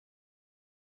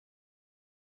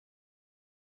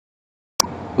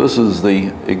This is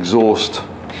the exhaust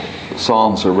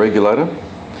silencer regulator.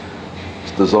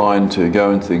 It's designed to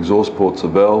go into the exhaust ports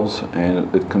of valves,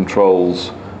 and it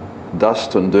controls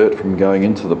dust and dirt from going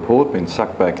into the port being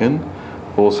sucked back in.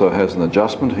 Also has an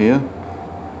adjustment here,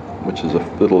 which is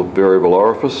a little variable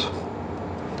orifice,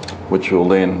 which will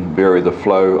then vary the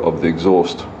flow of the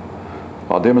exhaust.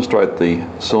 I'll demonstrate the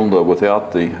cylinder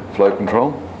without the flow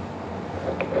control.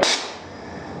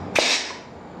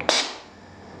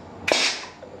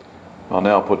 I'll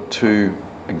now put two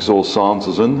exhaust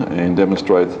silencers in and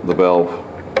demonstrate the valve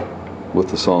with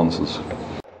the silencers.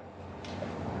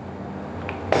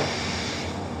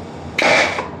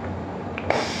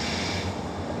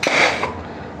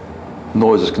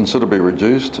 Noise is considerably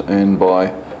reduced, and by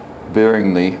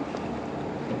varying the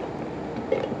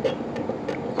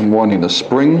unwinding the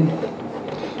spring,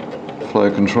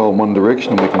 flow control in one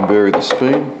direction, we can vary the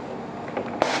speed.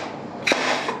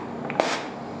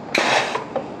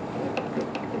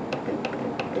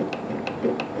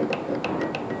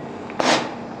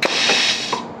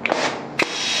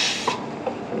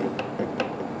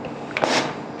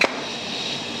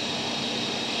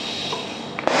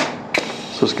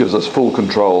 This gives us full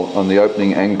control on the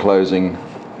opening and closing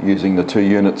using the two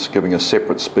units, giving us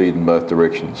separate speed in both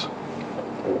directions.